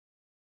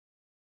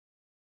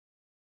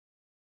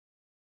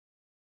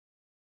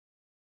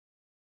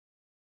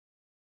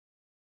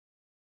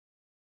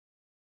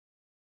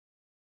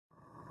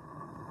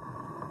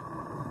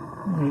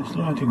Well, it's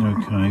lighting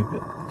okay,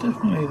 but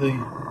definitely the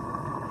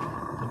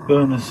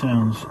burner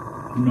sounds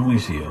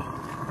noisier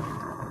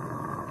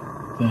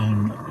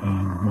than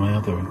my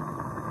other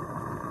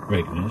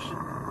Regners,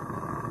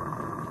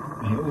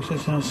 and it also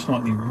sounds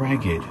slightly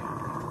ragged.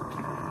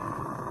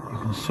 You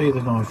can see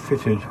that I've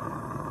fitted,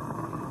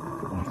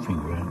 put my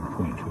finger out and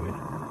point to it,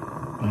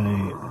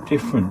 a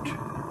different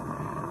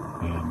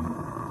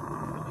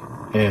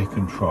air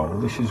control.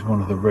 This is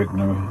one of the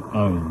Regner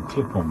own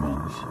clip-on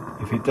ones.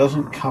 If it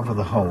doesn't cover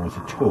the holes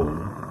at all,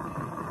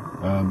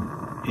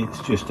 it's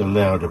just a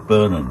louder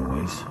burner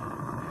noise,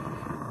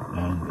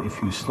 and if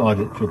you slide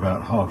it to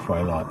about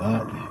halfway like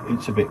that,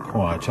 it's a bit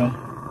quieter,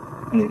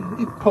 and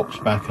it pops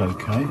back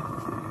okay.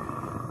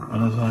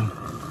 And as I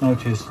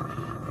noticed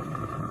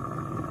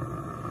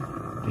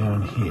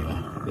down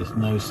here, there's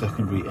no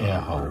secondary air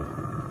hole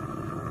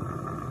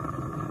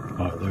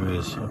like there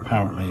is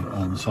apparently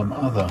on some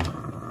other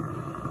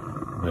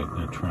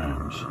Regner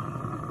trams.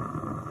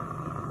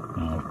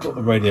 Now I've got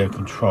the radio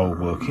control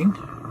working.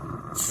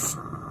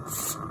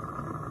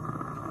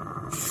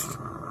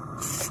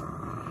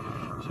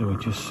 So we'll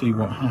just see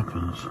what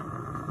happens.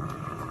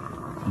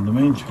 In the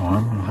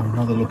meantime, we'll have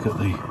another look at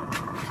the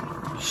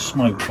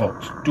smoke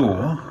box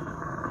door.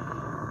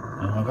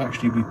 And I've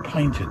actually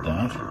repainted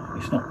that.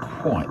 It's not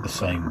quite the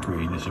same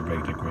green as a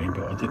regular green,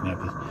 but I didn't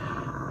have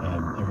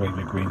a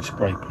regular green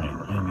spray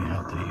paint. I only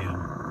had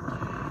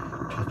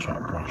the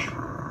touch-up brush.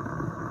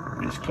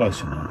 But it's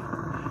close enough.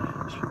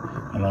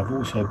 And I've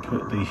also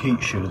put the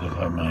heat shield that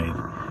I made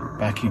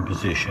back in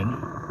position.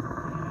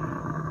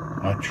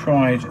 I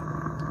tried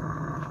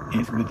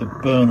it with the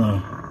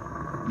burner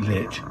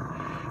lit,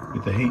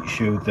 with the heat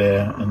shield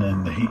there and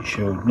then the heat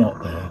shield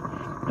not there,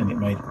 and it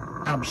made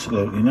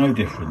absolutely no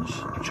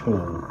difference at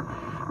all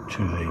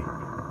to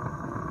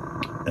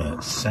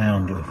the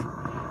sound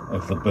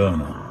of the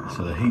burner.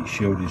 So the heat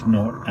shield is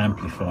not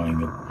amplifying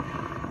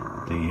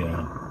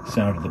the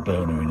sound of the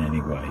burner in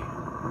any way.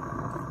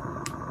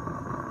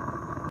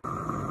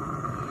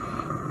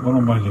 While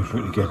I'm waiting for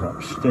it to get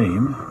up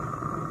steam,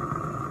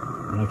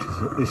 notice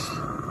that this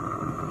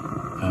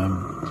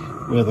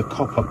where the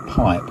copper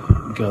pipe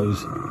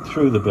goes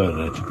through the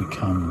burner to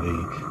become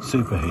the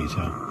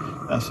superheater,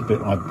 that's a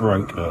bit I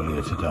broke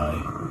earlier today.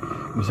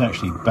 It was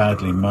actually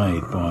badly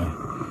made by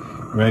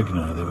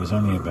Regner. There was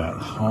only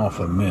about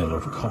 1/2 mil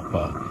of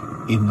copper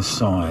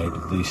inside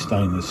the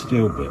stainless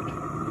steel bit,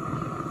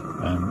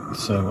 and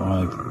so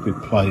I've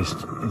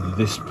replaced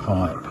this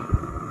pipe,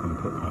 let me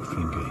put my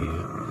finger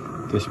here,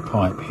 this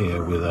pipe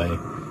here with a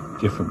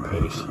different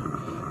piece,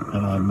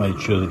 and I made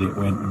sure that it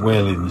went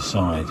well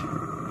inside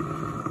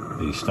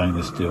the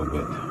stainless steel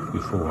bit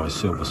before I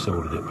silver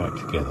soldered it back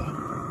together.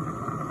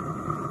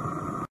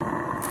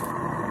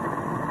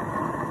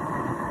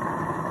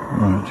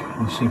 Right,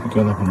 let's see if we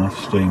got up enough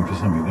steam for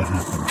something to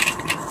happen.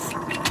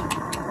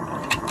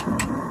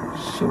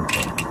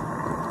 Silver.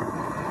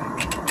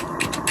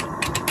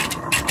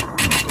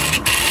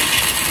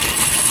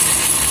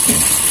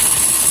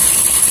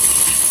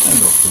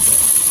 And off we go.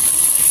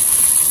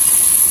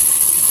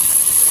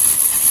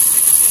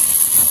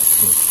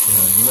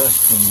 Less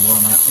than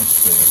 1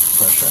 atmosphere of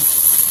pressure.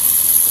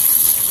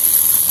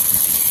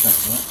 Shut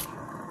that.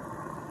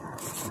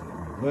 Put it in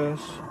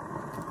reverse.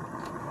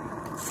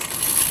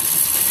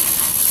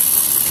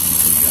 And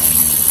we're going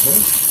in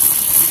reverse.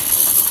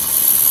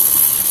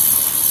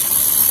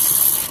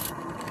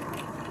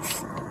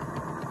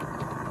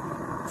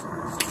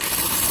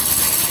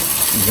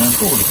 We're going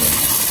forward again.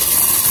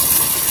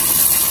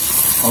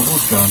 I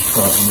would go and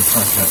try it on the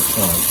track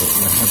outside, but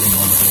we're having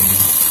one of the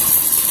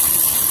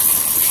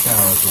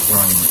showers of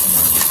rain at the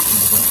moment, and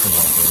I don't feel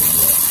like doing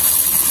that.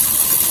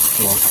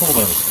 So I'll call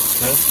that a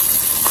success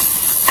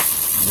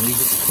and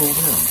leave it to cool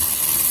down.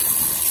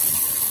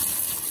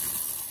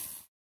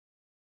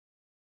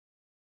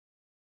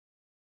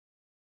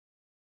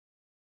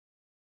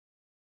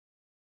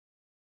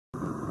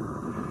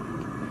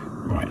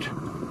 Right,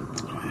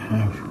 I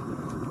have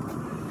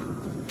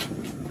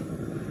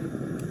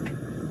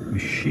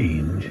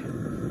machined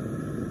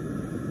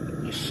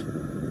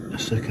a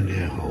second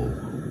air hole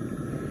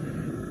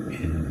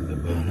in the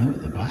burner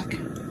at the back.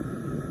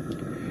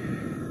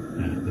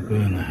 The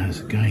burner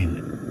has again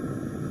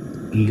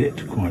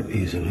lit quite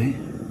easily,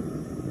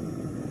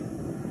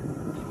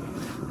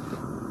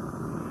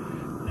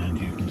 and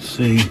you can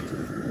see,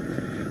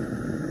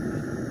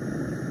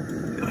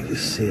 I can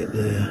see it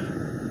there,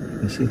 you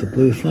can see the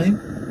blue flame.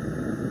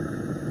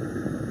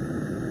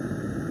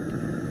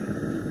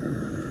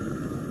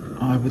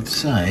 I would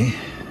say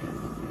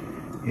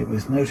it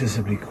was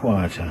noticeably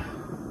quieter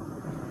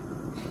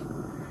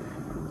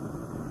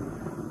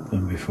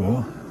than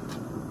before.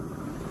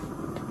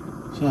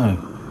 So,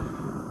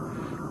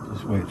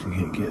 just wait till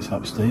it gets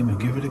up steam and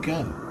give it a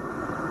go.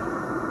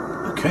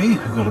 Okay,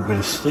 we've got a bit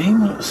of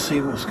steam, let's see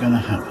what's going to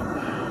happen.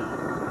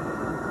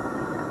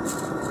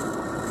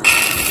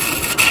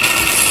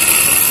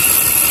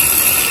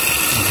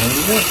 And there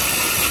we go.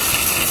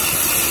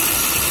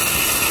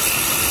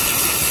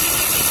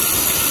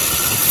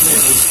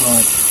 It looks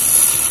like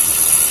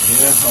the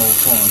their whole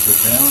trying to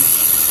down,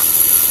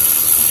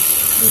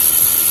 it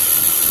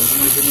doesn't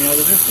make any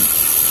other difference.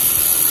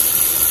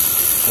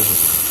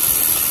 Positive.